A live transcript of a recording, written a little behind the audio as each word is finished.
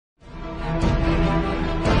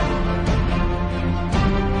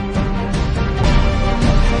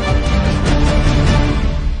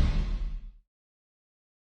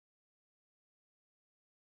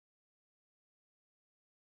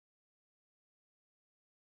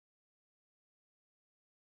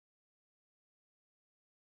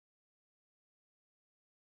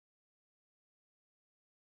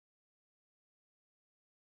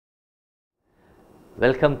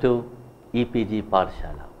Welcome to EPG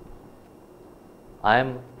Pathshala. I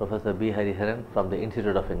am Professor B. Hariharan from the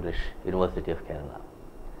Institute of English, University of Kerala.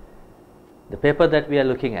 The paper that we are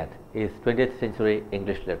looking at is 20th century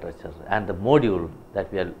English literature, and the module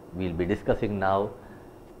that we'll be discussing now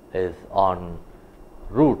is on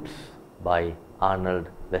Roots by Arnold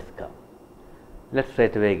Weskers. Let's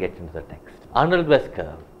straight away get into the text. Arnold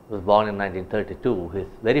Weskers was born in 1932. He is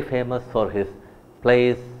very famous for his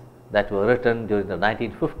plays that were written during the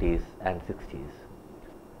 1950s and 60s.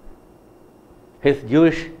 His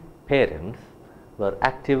Jewish parents were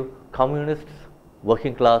active communists,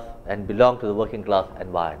 working class, and belonged to the working class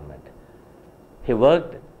environment. He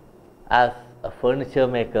worked as a furniture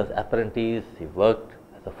maker's apprentice, he worked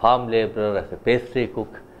as a farm laborer, as a pastry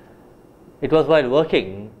cook. It was while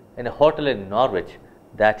working in a hotel in Norwich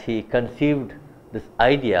that he conceived this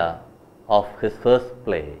idea of his first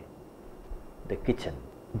play, The Kitchen.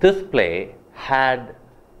 This play had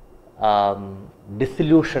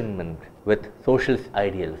disillusionment with socialist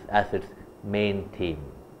ideals as its main theme.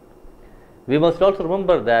 We must also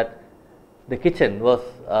remember that The Kitchen was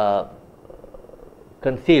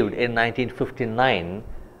conceived in 1959,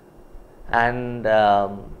 and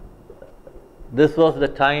this was the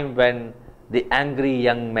time when the Angry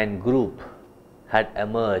Young Men group had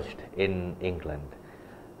emerged in England.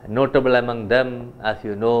 Notable among them, as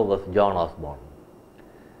you know, was John Osborne.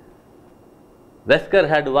 Weskers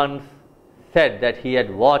had once said that he had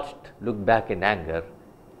watched Look Back in Anger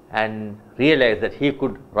and realized that he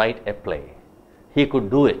could write a play. He could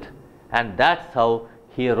do it, and that's how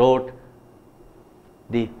he wrote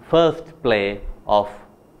the first play of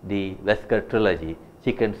the Weskers trilogy,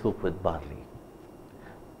 Chicken Soup with Barley.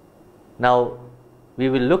 Now, we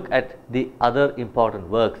will look at the other important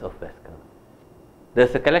works of Weskers. There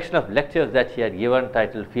is a collection of lectures that he had given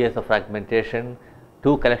titled Fears of Fragmentation,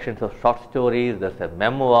 2 collections of short stories, there is a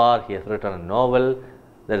memoir, he has written a novel,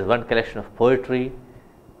 there is one collection of poetry.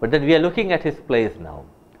 But then we are looking at his plays now.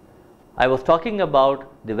 I was talking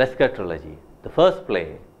about the Weskers trilogy. The first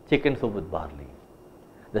play, Chicken Soup with Barley.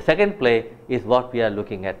 The second play is what we are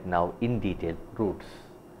looking at now in detail, Roots.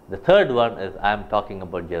 The third one is I am talking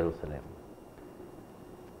about Jerusalem.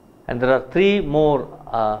 And there are 3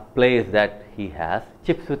 more plays that he has,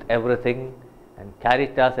 Chips with Everything and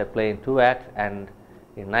Caritas, a play in 2 acts, and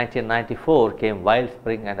in 1994 came Wild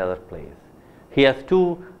Spring and other plays. He has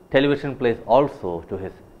 2 television plays also to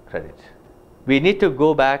his credit. We need to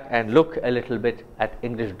go back and look a little bit at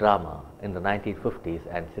English drama in the 1950s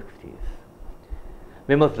and 60s.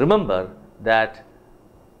 We must remember that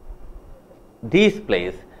these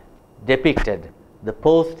plays depicted the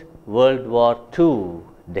post-World War II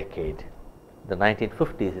decade, the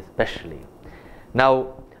 1950s especially.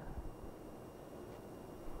 Now,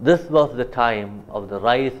 this was the time of the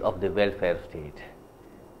rise of the welfare state,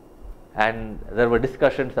 and there were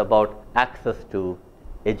discussions about access to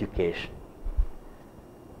education.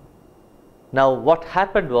 Now, what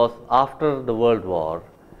happened was, after the World War,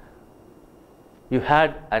 you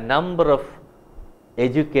had a number of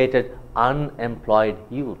educated, unemployed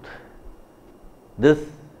youth. This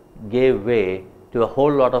gave way to a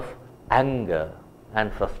whole lot of anger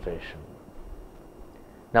and frustration.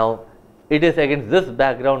 Now, it is against this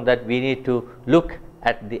background that we need to look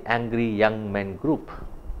at the Angry Young Men group.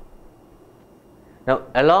 Now,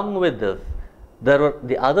 along with this, there were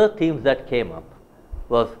the other themes that came up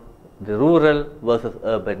was the rural versus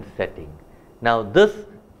urban setting. Now, this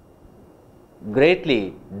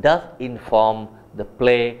greatly does inform the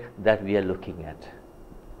play that we are looking at.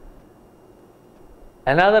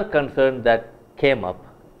 Another concern that came up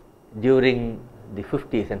during the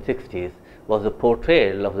 50s and 60s was the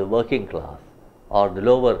portrayal of the working class or the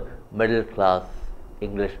lower middle class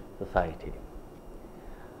English society.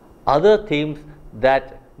 Other themes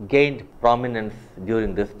that gained prominence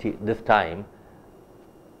during this time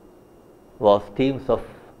was themes of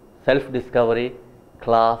self-discovery,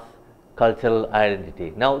 class, cultural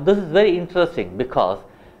identity. Now, this is very interesting because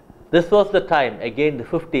this was the time, again the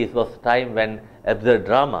 50s was the time when absurd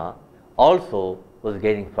drama also was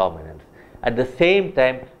gaining prominence. At the same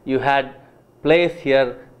time, you had plays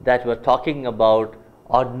here that were talking about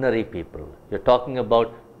ordinary people. You are talking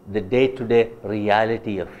about the day-to-day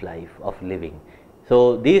reality of life, of living.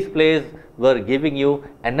 So, these plays were giving you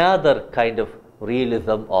another kind of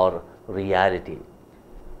realism or reality,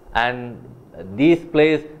 and these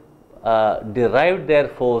plays derived their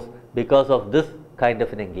force because of this kind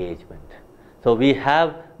of an engagement. So, we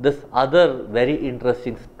have this other very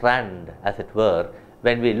interesting strand, as it were,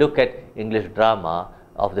 when we look at English drama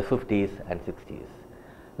of the 50s and 60s.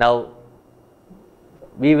 Now,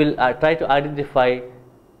 we will try to identify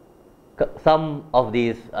some of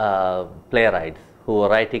these playwrights who were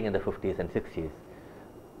writing in the 50s and 60s.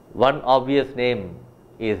 One obvious name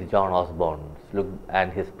is John Osborne's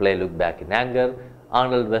and his play Look Back in Anger,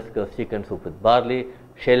 Arnold Weskers' Chicken Soup with Barley,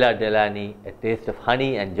 Sheila Delany, A Taste of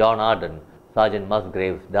Honey, and John Arden, Sergeant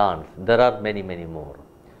Musgrave's Dance. There are many, many more.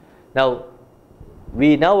 Now,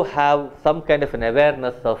 we now have some kind of an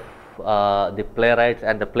awareness of the playwrights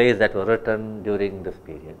and the plays that were written during this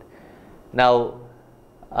period. Now,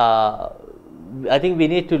 I think we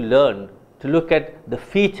need to learn to look at the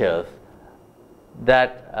features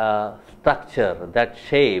that structure, that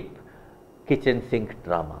shape kitchen sink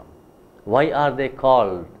drama. Why are they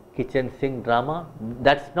called kitchen sink drama?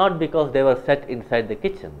 That's not because they were set inside the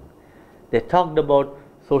kitchen. They talked about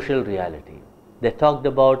social reality. They talked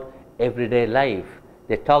about everyday life.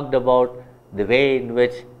 They talked about the way in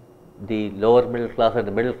which the lower middle class and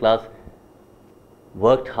the middle class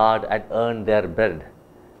worked hard and earned their bread,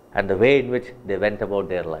 and the way in which they went about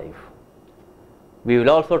their life. We will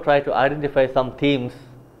also try to identify some themes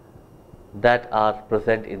that are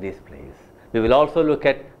present in these plays. We will also look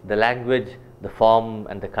at the language, the form,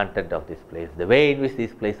 and the content of these plays, the way in which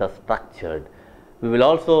these plays are structured. We will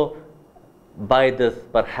also, by this,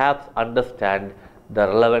 perhaps understand the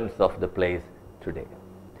relevance of the plays today.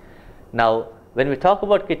 Now, when we talk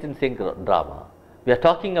about kitchen sink drama, we are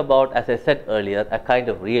talking about, as I said earlier, a kind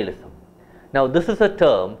of realism. Now, this is a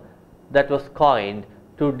term that was coined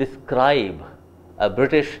to describe a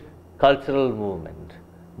British cultural movement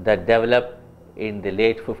that developed in the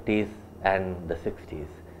late 50s and the 60s.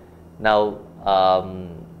 Now,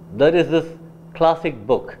 there is this classic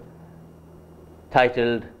book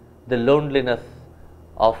titled The Loneliness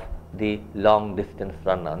of the Long Distance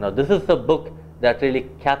Runner. Now, this is a book that really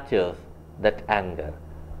captures that anger.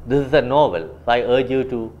 This is a novel, so I urge you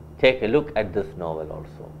to take a look at this novel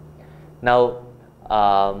also. Now,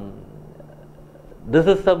 this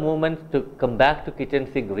is a movement to come back to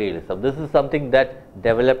kitchen sink realism. This is something that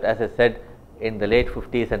developed, as I said, in the late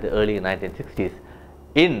 50s and the early 1960s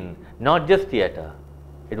in not just theatre.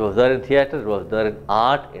 It was there in theatre, it was there in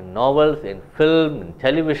art, in novels, in film, in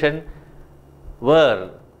television,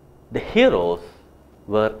 where the heroes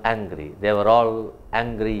were angry. They were all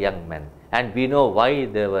angry young men, and we know why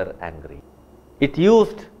they were angry. It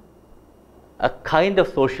used a kind of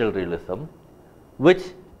social realism which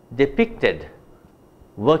depicted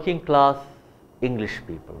working class English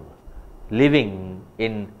people living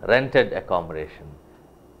in rented accommodation,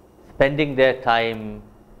 spending their time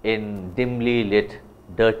in dimly lit,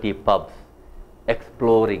 dirty pubs,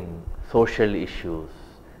 exploring social issues,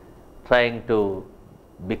 trying to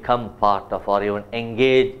become part of or even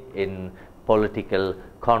engage in political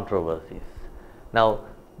controversies. Now,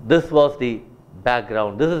 this was the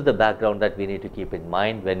background, this is the background that we need to keep in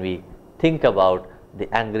mind when we think about the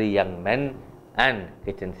angry young men and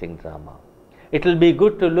kitchen sink drama. It will be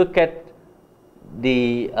good to look at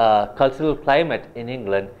the cultural climate in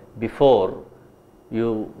England before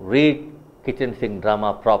you read kitchen sink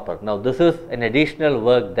drama proper. Now, this is an additional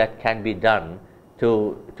work that can be done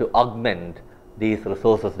to augment these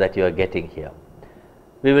resources that you are getting here.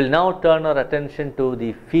 We will now turn our attention to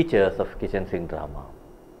the features of kitchen sink drama.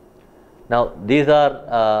 Now, these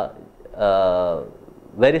are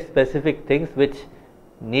very specific things which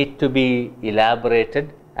need to be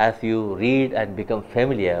elaborated as you read and become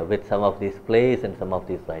familiar with some of these plays and some of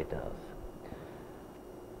these writers.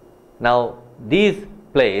 Now, these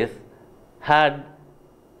plays had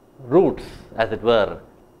roots, as it were,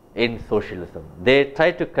 in socialism. They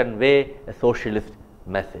tried to convey a socialist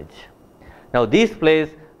message. Now, these plays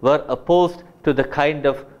were opposed to the kind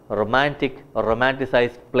of romantic or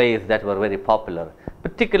romanticized plays that were very popular,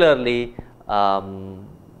 particularly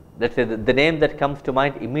let's say the name that comes to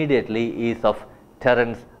mind immediately is of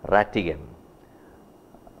Terence Rattigan.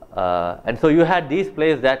 And so you had these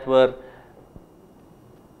plays that were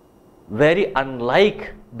very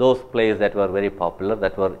unlike those plays that were very popular,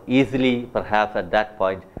 that were easily, perhaps at that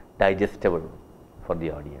point, digestible for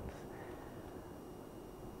the audience.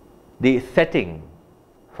 The setting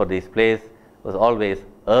for these plays was always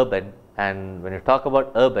urban, and when you talk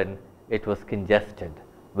about urban, it was congested,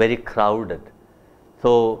 very crowded.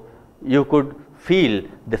 So you could feel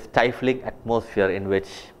the stifling atmosphere in which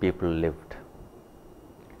people lived.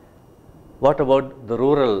 What about the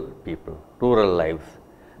rural people, rural lives?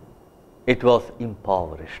 It was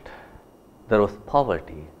impoverished. There was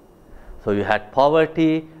poverty. So you had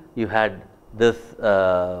poverty, you had this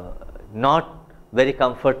not very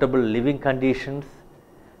comfortable living conditions,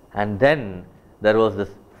 and then there was this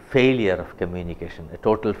failure of communication, a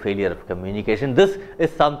total failure of communication. This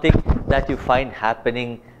is something that you find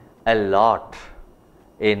happening a lot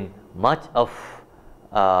in much of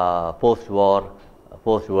post-World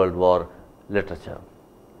War literature.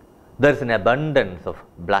 There is an abundance of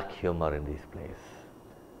black humor in these plays,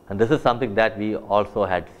 and this is something that we also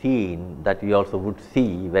had seen, that we also would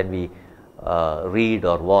see when we read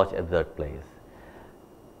or watch absurd plays.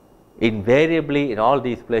 Invariably in all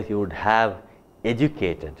these plays you would have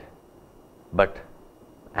educated but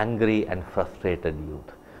angry and frustrated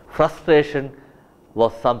youth. Frustration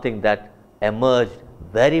was something that emerged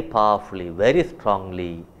very powerfully, very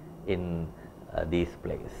strongly in these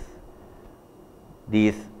plays.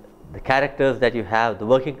 The characters that you have, the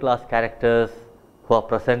working class characters who are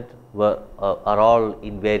present are all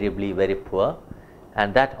invariably very poor,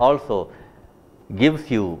 and that also gives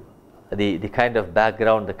you the kind of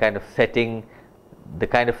background, the kind of setting, the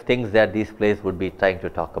kind of things that these plays would be trying to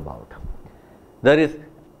talk about. There is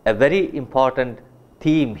a very important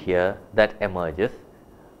theme here that emerges,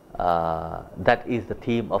 that is the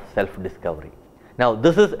theme of self-discovery. Now,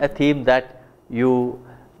 this is a theme that you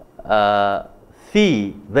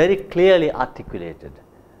see very clearly articulated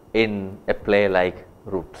in a play like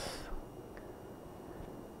Roots.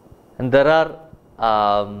 And there are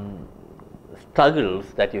struggles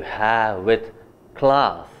that you have with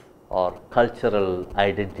class or cultural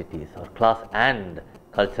identities, or class and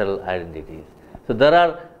cultural identities. So there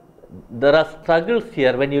are struggles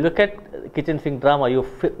here. When you look at kitchen sink drama,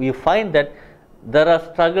 you find that there are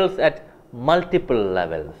struggles at multiple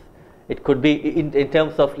levels. It could be in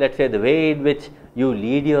terms of, let's say, the way in which you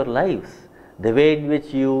lead your lives, the way in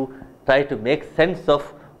which you try to make sense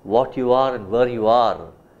of what you are and where you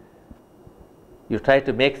are. You try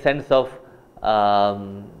to make sense of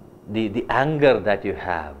the anger that you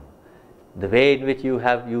have, the way in which you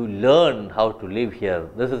learn how to live here.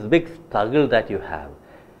 This is a big struggle that you have.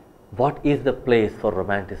 What is the place for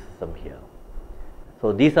romanticism here?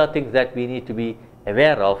 So these are things that we need to be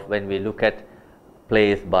aware of when we look at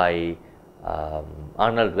plays by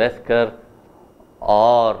Arnold, Weskers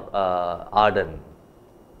or Arden.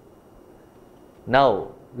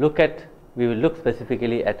 Now we will look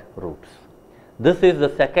specifically at Roots. This is the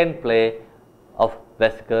second play of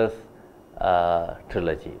Weskers'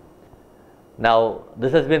 trilogy. Now,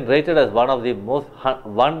 this has been rated as one of the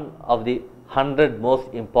 100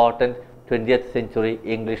 most important 20th century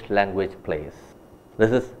English language plays.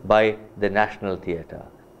 This is by the National Theatre,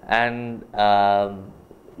 and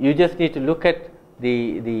you just need to look at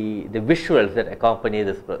the visuals that accompany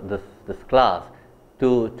this class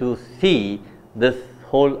to see this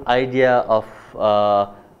whole idea of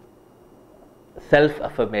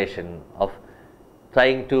self-affirmation, of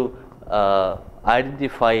trying to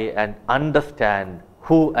identify and understand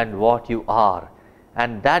who and what you are.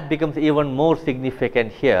 And that becomes even more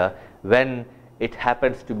significant here when it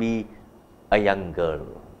happens to be a young girl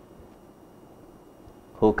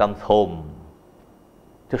who comes home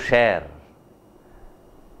to share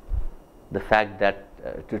the fact that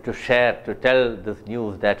to tell this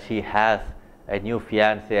news that she has a new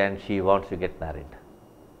fiancé and she wants to get married,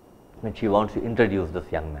 and she wants to introduce this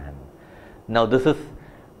young man. Now, this is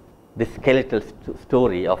the skeletal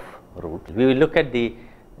story of Roots. We will look at the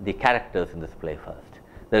characters in this play first.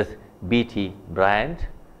 There is B.T. Bryant.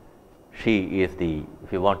 She is the,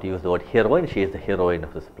 if you want to use the word heroine, she is the heroine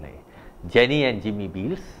of this play. Jenny and Jimmy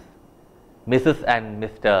Beals, Mrs. and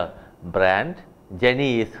Mr. Bryant.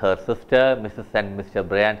 Jenny is her sister, Mrs. and Mr.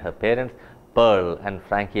 Bryant her parents, Pearl and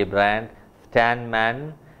Frankie Bryant, Stan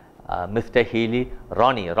Mann, Mr. Healy,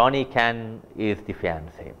 Ronnie. Ronnie Can is the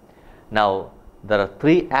fiancé. Now, there are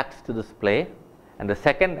 3 acts to this play, and the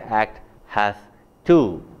second act has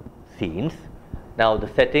 2 scenes. Now, the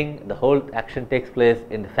setting, the whole action takes place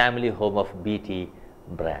in the family home of B.T.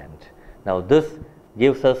 Bryant. Now, this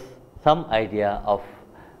gives us some idea of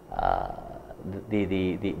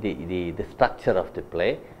the structure of the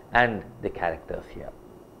play and the characters here.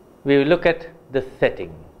 We will look at the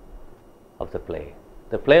setting of the play.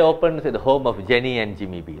 The play opens in the home of Jenny and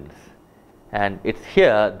Jimmy Beals, and it's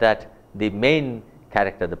here that the main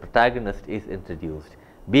character, the protagonist, is introduced.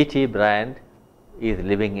 B.T. Bryant is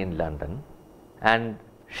living in London, and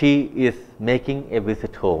she is making a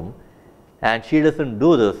visit home, and she doesn't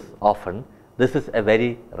do this often. This is a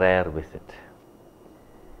very rare visit.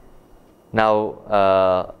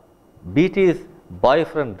 Now, B.T.'s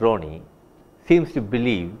boyfriend Ronnie seems to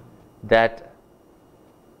believe that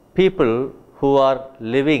people who are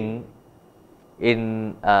living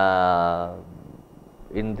in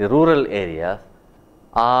the rural areas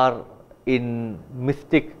are in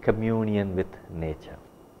mystic communion with nature.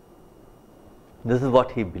 This is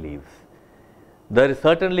what he believes. There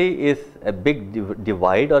certainly is a big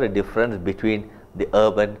divide or a difference between the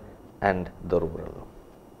urban and the rural.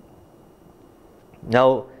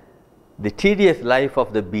 Now, the tedious life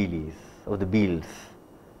of the Beals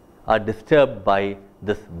are disturbed by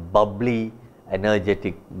this bubbly,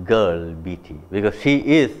 energetic girl, BT, because she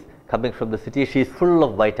is coming from the city. She is full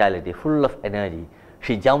of vitality, full of energy.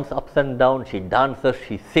 She jumps up and down, she dances,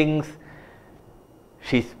 she sings,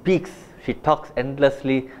 she speaks, she talks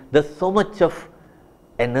endlessly. There is so much of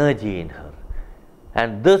energy in her,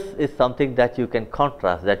 and this is something that you can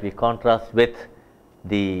contrast, that we contrast with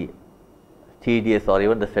the tedious or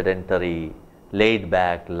even the sedentary, laid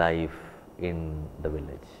back life in the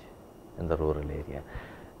village, in the rural area.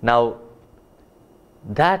 Now,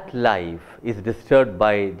 that life is disturbed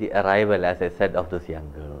by the arrival, as I said, of this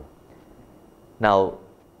young girl. Now,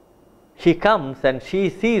 she comes and she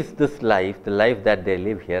sees this life, the life that they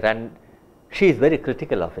live here, and she is very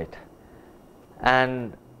critical of it.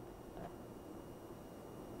 And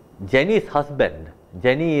Jenny's husband,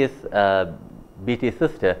 Jenny is BT's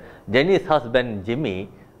sister, Jenny's husband Jimmy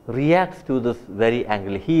reacts to this very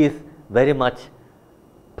angrily. He is very much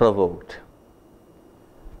provoked.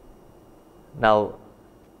 Now,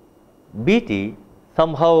 BT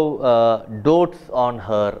somehow dotes on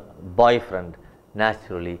her boyfriend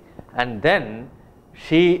naturally, and then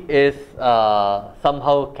she is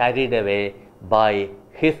somehow carried away by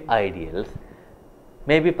his ideals,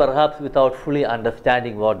 maybe perhaps without fully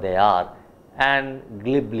understanding what they are, and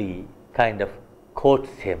glibly kind of quotes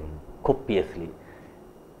him copiously.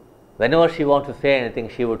 Whenever she wants to say anything,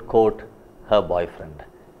 she would quote her boyfriend,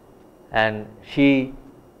 and she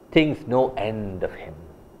thinks no end of him,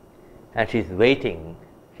 and she is waiting.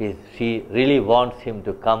 She really wants him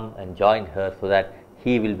to come and join her so that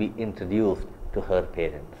he will be introduced to her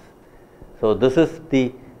parents. So this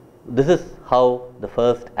is how the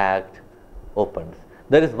first act opens.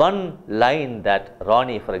 There is one line that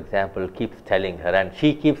Ronnie, for example, keeps telling her, and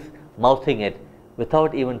she keeps mouthing it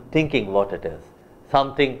without even thinking what it is.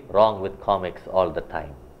 Something wrong with comics all the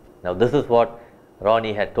time. Now, this is what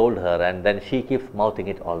Ronnie had told her, and then she keeps mouthing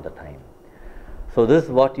it all the time. So this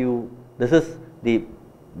is the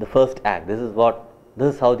first act. This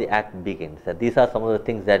is how the act begins. And these are some of the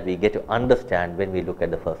things that we get to understand when we look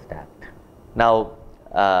at the first act. Now,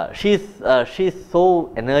 she's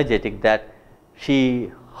so energetic that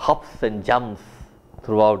she hops and jumps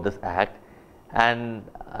throughout this act, and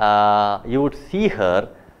you would see her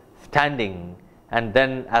standing, and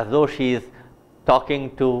then as though she is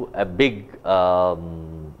talking to a big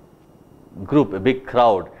group, a big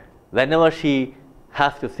crowd. Whenever she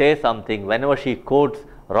has to say something, whenever she quotes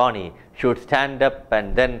Ronnie, she would stand up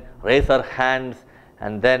and then raise her hands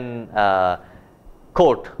and then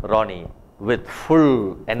quote Ronnie with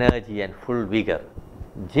full energy and full vigor.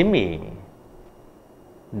 Jimmy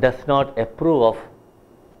does not approve of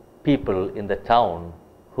people in the town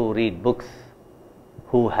who read books,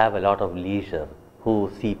 who have a lot of leisure, who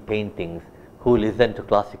see paintings, who listen to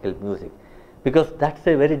classical music, because that's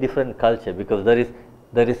a very different culture, because there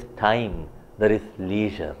is time, there is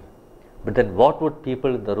leisure. But then what would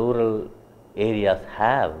people in the rural areas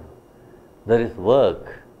have? There is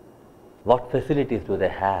work. What facilities do they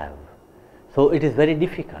have? So it is very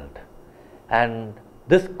difficult, and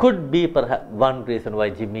this could be perhaps one reason why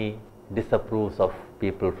Jimmy disapproves of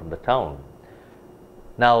people from the town.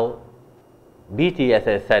 Now, BT, as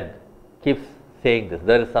I said, keeps saying this.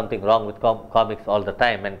 There is something wrong with comics all the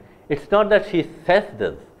time, and it's not that she says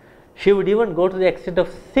this. She would even go to the extent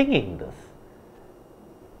of singing this.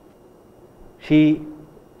 She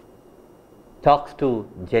talks to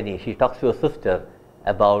Jenny, she talks to her sister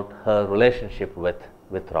about her relationship with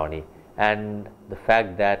Ronnie, and the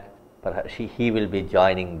fact that perhaps he will be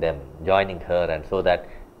joining her, and so that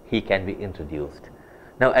he can be introduced.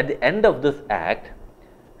 Now, at the end of this act,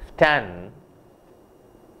 Stan,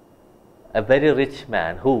 a very rich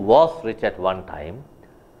man who was rich at one time,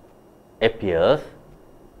 appears.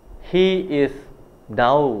 He is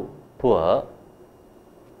now poor,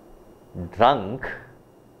 drunk.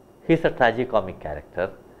 He is a tragicomic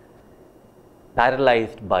character,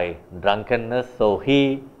 paralyzed by drunkenness, so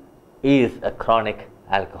he is a chronic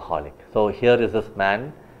alcoholic. So here is this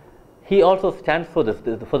man. He also stands for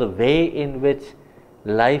the way in which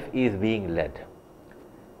life is being led.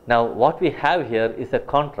 Now, what we have here is a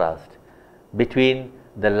contrast between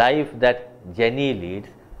the life that Jenny leads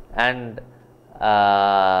and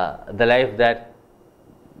the life that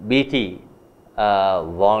BT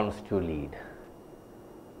wants to lead.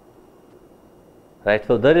 Right?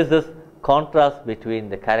 So there is this contrast between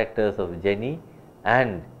the characters of Jenny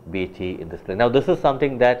and BT in this play. Now, this is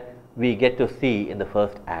something that we get to see in the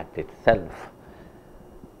first act itself.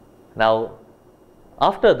 Now,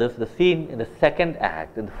 after this, the scene in the second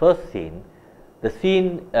act, in the first scene, The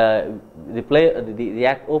scene, the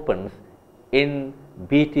act opens in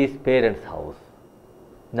BT's parents' house.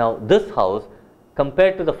 Now, this house,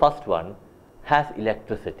 compared to the first one, has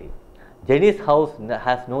electricity. Jenny's house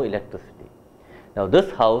has no electricity. Now,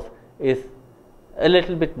 this house is a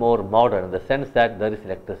little bit more modern in the sense that there is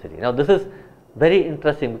electricity. Now, this is very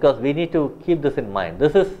interesting because we need to keep this in mind.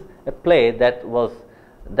 This is a play that was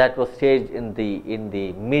staged in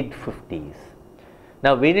the mid 50s.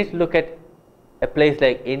 Now, we need to look at a place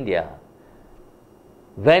like India.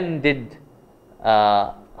 When did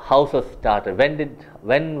houses started?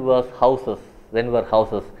 When were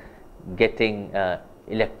houses getting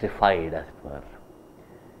electrified, as it were?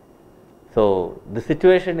 So the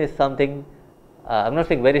situation is something, I'm not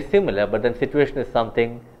saying very similar, but the situation is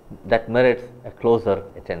something that merits a closer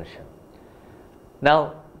attention.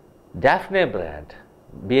 Now, Daphne Bryant,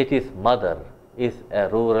 Beatty's mother, is a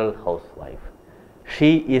rural housewife.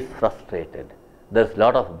 She is frustrated. There's a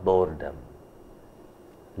lot of boredom,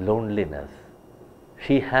 loneliness.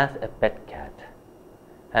 She has a pet cat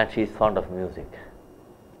and she is fond of music.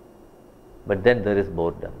 But then there is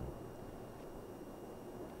boredom.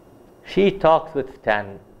 She talks with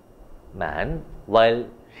Stan Man while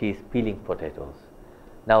she is peeling potatoes.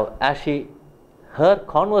 Now, her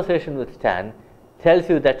conversation with Stan tells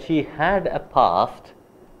you that she had a past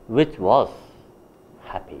which was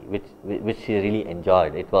happy, which she really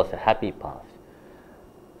enjoyed. It was a happy past.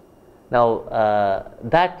 Now,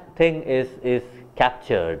 that thing is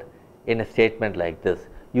captured in a statement like this: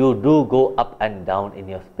 you do go up and down in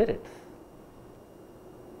your spirits.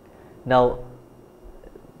 Now,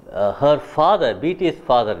 her father, BT's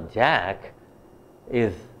father, Jack,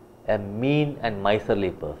 is a mean and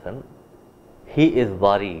miserly person. He is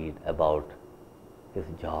worried about his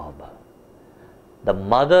job. The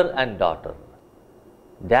mother and daughter,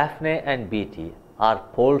 Daphne and BT, are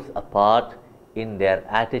poles apart in their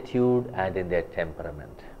attitude and in their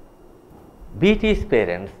temperament. BT's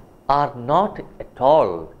parents are not at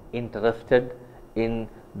all interested in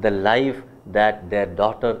the life that their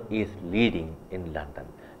daughter is leading in London.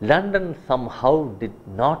 London somehow did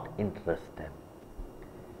not interest them.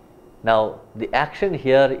 Now, the action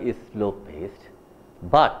here is slow paced,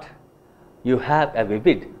 but you have a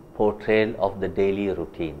vivid portrayal of the daily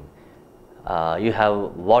routine. You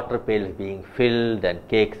have water pails being filled and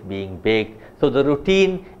cakes being baked. So, the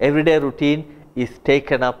routine, everyday routine, is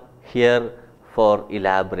taken up here for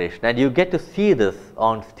elaboration, and you get to see this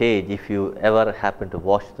on stage if you ever happen to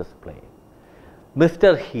watch this play.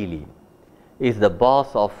 Mr. Healy is the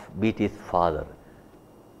boss of BT's father,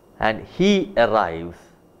 and he arrives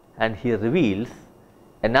and he reveals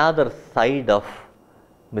another side of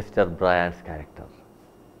Mr. Bryant's character.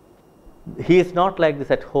 He is not like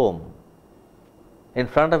this at home. In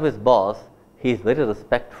front of his boss, he is very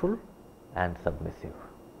respectful and submissive.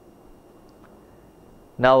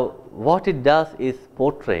 Now, what it does is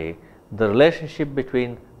portray the relationship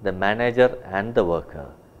between the manager and the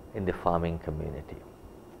worker in the farming community.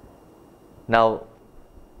 Now,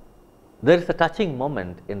 there is a touching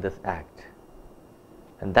moment in this act,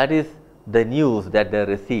 and that is the news that they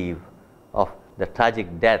receive of the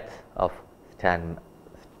tragic death of Stan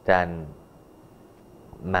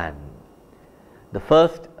Man. The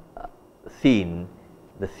first scene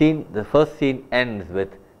ends with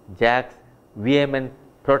Jack's vehement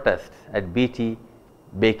protests at BT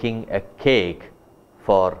baking a cake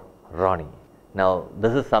for Ronnie. Now,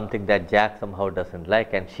 this is something that Jack somehow doesn't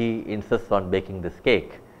like, and she insists on baking this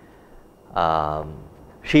cake.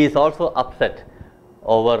 She is also upset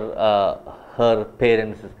over her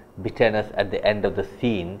parents' bitterness at the end of the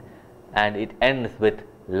scene, and it ends with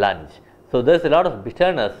lunch. So, there is a lot of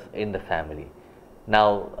bitterness in the family.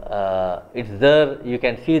 Now, it's there, you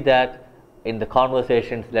can see that in the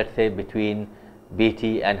conversations, let us say, between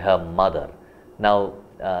BT and her mother. Now,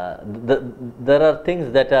 there are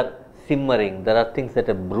things that are simmering, there are things that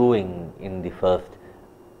are brewing in the first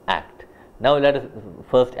act. Now, let us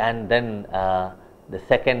first and then the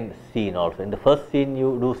second scene also. In the first scene,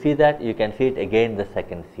 you do see that, you can see it again in the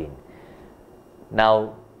second scene.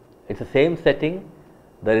 Now, it is the same setting,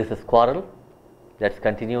 there is a quarrel that is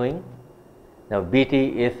continuing. Now,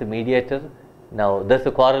 BT is the mediator. Now, there is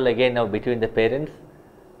a quarrel again now between the parents.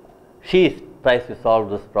 She tries to solve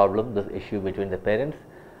this problem, this issue between the parents.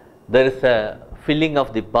 There is a filling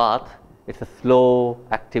of the bath. It is a slow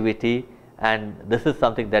activity, and this is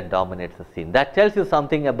something that dominates the scene. That tells you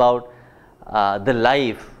something about the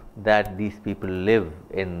life that these people live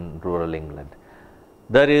in rural England.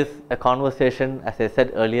 There is a conversation, as I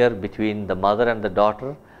said earlier, between the mother and the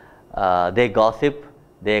daughter. They gossip,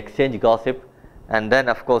 they exchange gossip, and then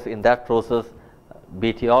of course in that process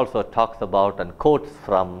BT also talks about and quotes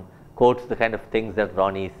the kind of things that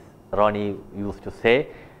Ronnie used to say.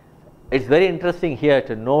 It's very interesting here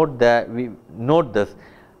to note that this,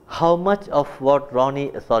 how much of what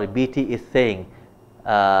BT is saying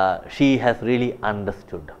she has really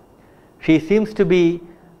understood. She seems to be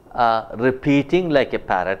repeating like a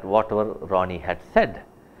parrot whatever Ronnie had said.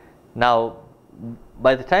 Now,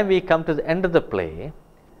 by the time we come to the end of the play,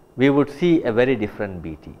 we would see a very different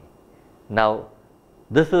BT. Now,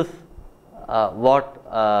 this is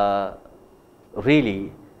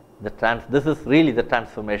really the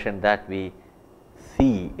transformation that we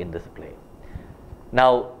see in this play.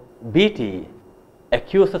 Now, BT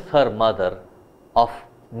accuses her mother of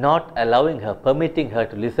not permitting her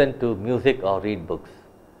to listen to music or read books.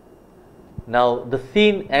 Now, the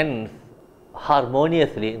scene ends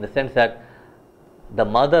harmoniously in the sense that the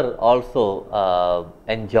mother also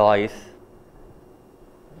enjoys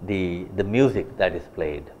the music that is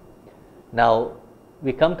played. Now,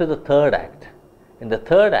 we come to the third act. In the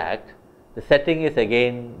third act, the setting is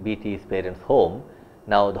again BT's parents' home.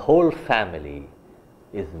 Now, the whole family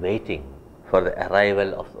is waiting for the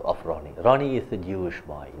arrival of Ronnie. Ronnie is a Jewish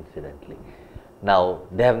boy, incidentally. Now,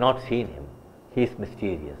 they have not seen him. He is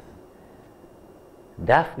mysterious.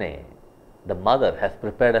 Daphne, the mother, has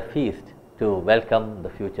prepared a feast to welcome the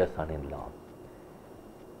future son-in-law.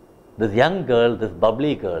 This young girl, this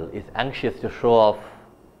bubbly girl, is anxious to show off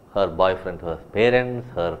her boyfriend to her parents,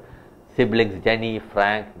 her siblings Jenny,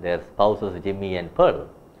 Frank, their spouses Jimmy and Pearl.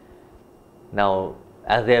 Now,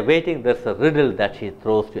 as they are waiting, there is a riddle that she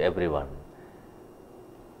throws to everyone.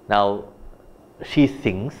 Now, she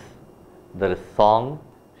sings, there is song,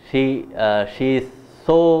 she is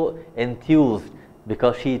so enthused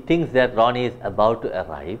because she thinks that Ronnie is about to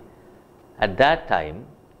arrive. At that time,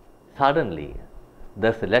 suddenly,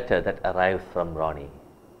 there is a letter that arrives from Ronnie.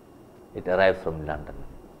 It arrives from London.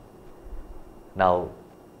 Now,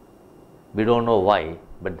 we don't know why,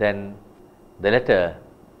 but then the letter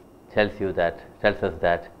tells us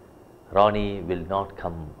that Ronnie will not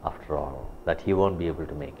come after all, that he won't be able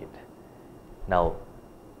to make it. Now,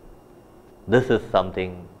 this is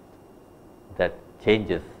something that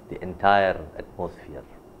changes the entire atmosphere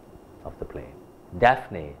of the play.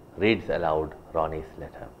 Daphne reads aloud Ronnie's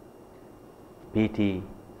letter. BT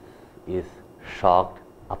is shocked,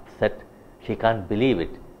 upset. She can't believe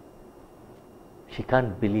it. She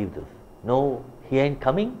can't believe this. No, he ain't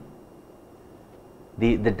coming.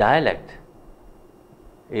 The dialect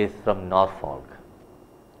is from Norfolk.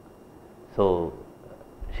 So,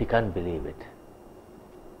 she can't believe it.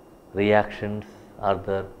 Reactions are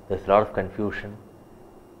there. There's a lot of confusion.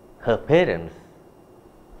 Her parents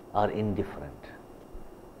are indifferent.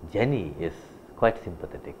 Jenny is quite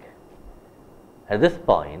sympathetic. At this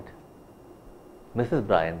point, Mrs.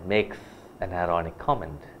 Bryant makes an ironic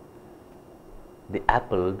comment. The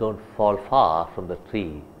apple don't fall far from the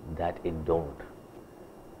tree that it don't.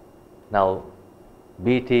 Now,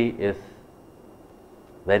 BT is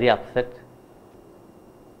very upset.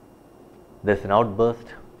 There's an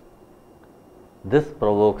outburst. This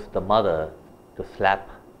provokes the mother to slap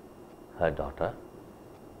her daughter,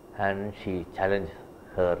 and she challenges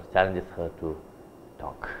her to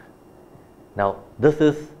talk. Now, this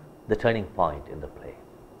is the turning point in the play.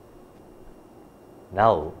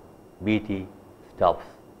 Now, BT stops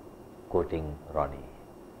quoting Ronnie.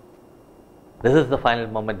 This is the final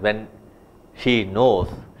moment when she knows,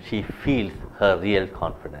 she feels her real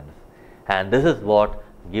confidence, and this is what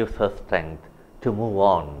gives her strength to move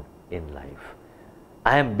on in life.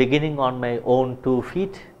 I am beginning on my own 2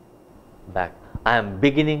 feet. Back. I am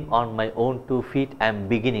beginning on my own 2 feet. I am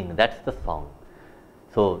beginning. That's the song.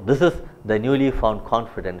 So, this is the newly found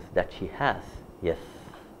confidence that she has. Yes.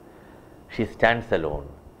 She stands alone.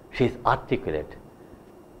 She is articulate.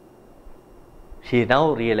 She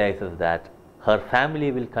now realizes that her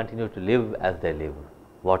family will continue to live as they live,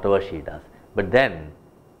 whatever she does. But then,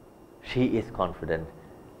 she is confident.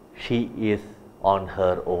 She is on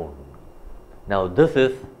her own. Now, this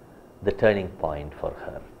is the turning point for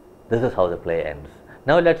her. This is how the play ends.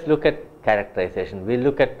 Now, let's look at characterization. We'll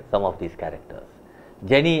look at some of these characters.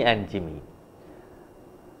 Jenny and Jimmy.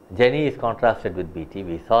 Jenny is contrasted with BT.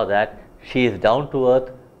 We saw that she is down to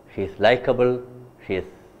earth, she is likable, she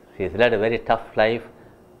has led a very tough life.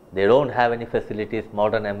 They don't have any facilities,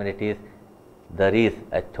 modern amenities. There is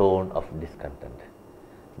a tone of discontent.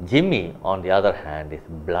 Jimmy, on the other hand, is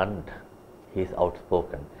blunt. He is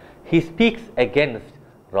outspoken. He speaks against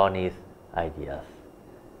Ronnie's ideas.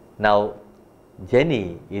 Now,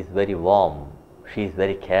 Jenny is very warm. She is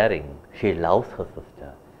very caring. She loves her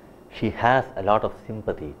sister. She has a lot of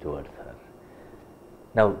sympathy towards her.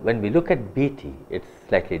 Now, when we look at BT, it's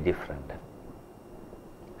slightly different.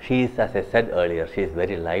 She is, as I said earlier, she is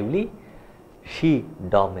very lively. She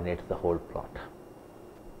dominates the whole plot.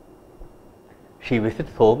 She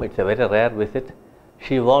visits home, it's a very rare visit.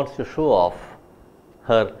 She wants to show off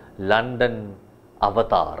her London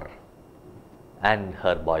avatar and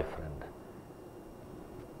her boyfriend.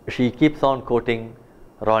 She keeps on quoting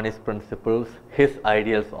Ronnie's principles, his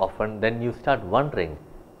ideals often. Then you start wondering,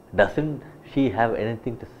 doesn't she have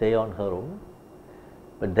anything to say on her own?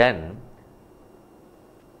 But then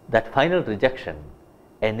that final rejection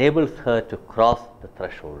enables her to cross the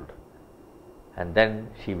threshold, and then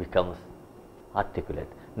she becomes articulate.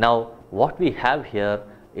 Now, what we have here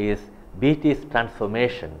is BT's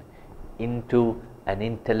transformation into an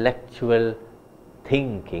intellectual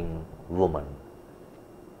thinking woman.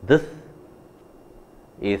 This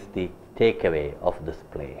is the takeaway of this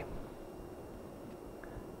play.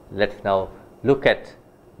 Let's now look at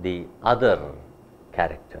the other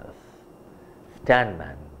characters.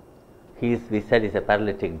 Stanman. We said he's a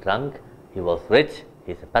paralytic drunk. He was rich.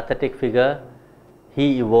 He's a pathetic figure.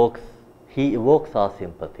 He evokes our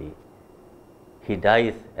sympathy. He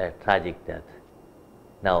dies a tragic death.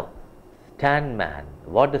 Now, Stanman,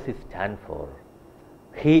 what does he stand for?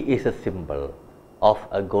 He is a symbol of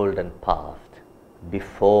a golden past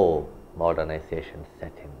before modernization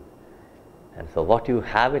set in. And so what you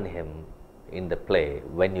have in him in the play,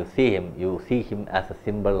 when you see him as a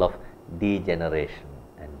symbol of degeneration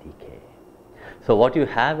and decay. So what you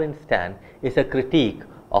have in Stan is a critique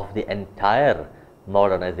of the entire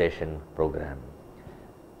modernization program.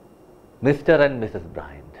 Mr. and Mrs.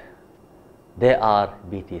 Bryant, they are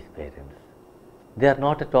BT's parents. They are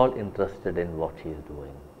not at all interested in what she is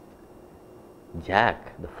doing.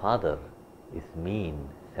 Jack, the father, is mean,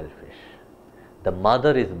 selfish. The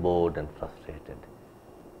mother is bored and frustrated.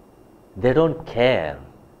 They don't care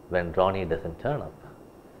when Ronnie doesn't turn up.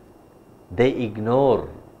 They ignore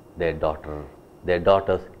their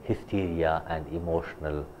daughter's hysteria and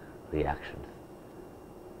emotional reactions.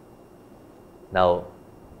 Now,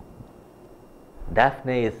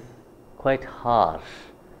 Daphne is quite harsh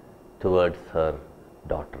towards her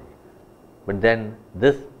daughter, but then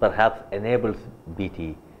this perhaps enables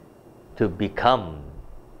BT to become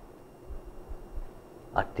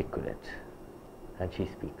articulate, and she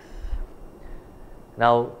speaks.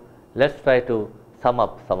 Now, let's try to sum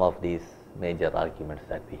up some of these major arguments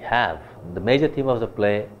that we have. The major theme of the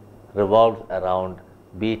play revolves around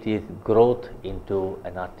BT's growth into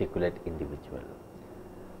an articulate individual.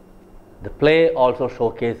 The play also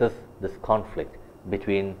showcases this conflict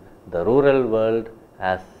between the rural world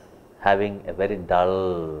as having a very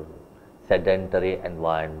dull, sedentary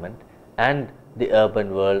environment and the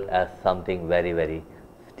urban world as something very, very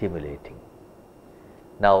stimulating.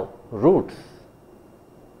 Now, Roots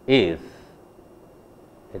is,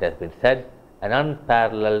 it has been said, an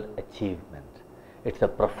unparalleled achievement. It's a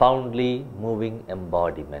profoundly moving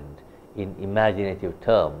embodiment in imaginative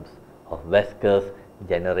terms of Weskers'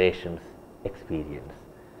 generation's experience.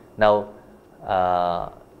 Now,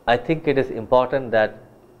 I think it is important that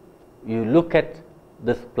you look at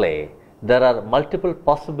this play. There are multiple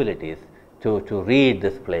possibilities to read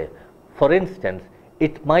this play. For instance,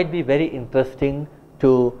 it might be very interesting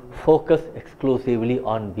to focus exclusively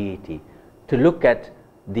on BT, to look at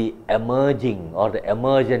the emerging or the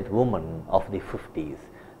emergent woman of the 50s.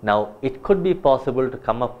 Now, it could be possible to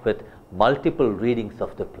come up with multiple readings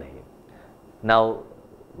of the play. Now,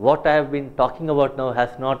 what I have been talking about now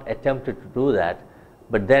has not attempted to do that,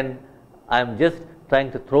 but then I am just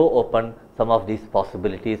trying to throw open some of these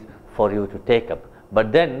possibilities for you to take up.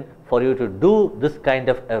 But then for you to do this kind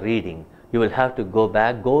of a reading, you will have to go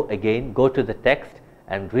back, go to the text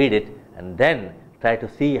and read it, and then try to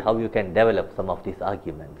see how you can develop some of these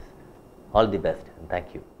arguments. All the best, and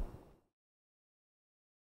thank you.